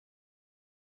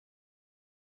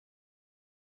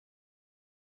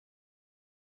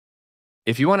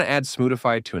If you want to add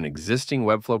Smootify to an existing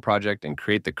Webflow project and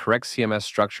create the correct CMS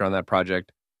structure on that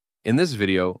project, in this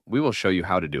video, we will show you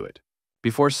how to do it.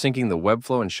 Before syncing the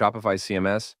Webflow and Shopify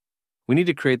CMS, we need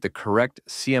to create the correct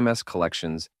CMS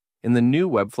collections in the new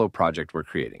Webflow project we're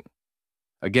creating.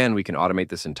 Again, we can automate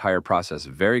this entire process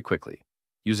very quickly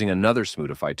using another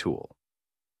Smootify tool.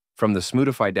 From the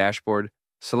Smootify dashboard,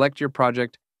 select your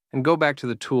project and go back to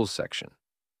the Tools section.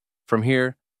 From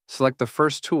here, select the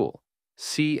first tool,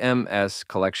 CMS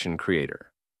Collection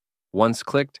Creator. Once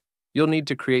clicked, you'll need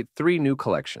to create 3 new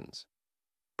collections: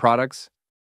 Products,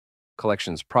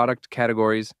 Collections Product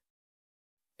Categories,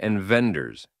 and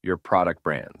Vendors, your product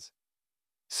brands.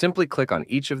 Simply click on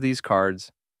each of these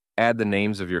cards, add the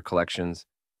names of your collections,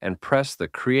 and press the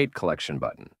Create Collection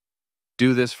button.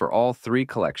 Do this for all 3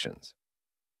 collections.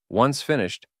 Once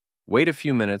finished, wait a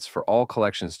few minutes for all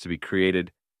collections to be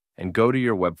created and go to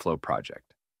your Webflow project.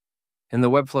 In the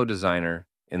Webflow Designer,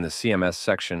 in the CMS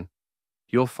section,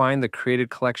 you'll find the created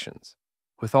collections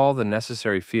with all the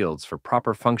necessary fields for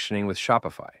proper functioning with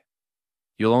Shopify.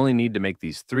 You'll only need to make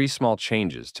these 3 small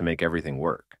changes to make everything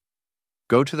work.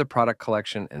 Go to the product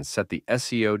collection and set the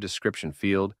SEO description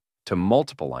field to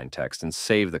multiple line text and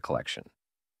save the collection.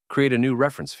 Create a new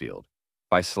reference field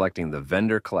by selecting the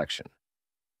vendor collection.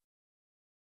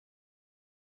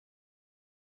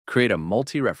 Create a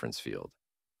multi-reference field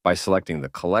by selecting the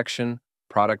collection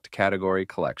product category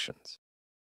collections.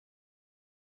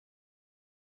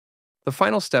 The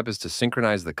final step is to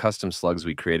synchronize the custom slugs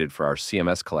we created for our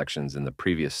CMS collections in the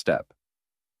previous step.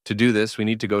 To do this, we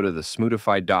need to go to the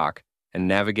Smootify doc and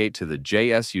navigate to the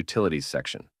JS Utilities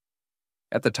section.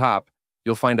 At the top,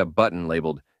 you'll find a button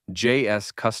labeled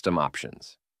JS Custom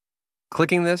Options.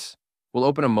 Clicking this will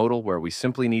open a modal where we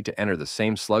simply need to enter the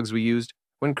same slugs we used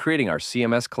when creating our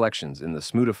CMS collections in the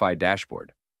Smootify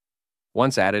dashboard.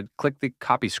 Once added, click the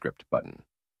Copy Script button.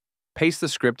 Paste the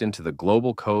script into the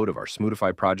global code of our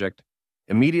Smootify project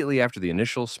immediately after the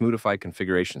initial Smootify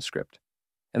configuration script,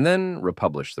 and then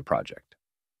republish the project.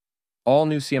 All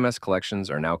new CMS collections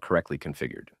are now correctly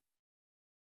configured.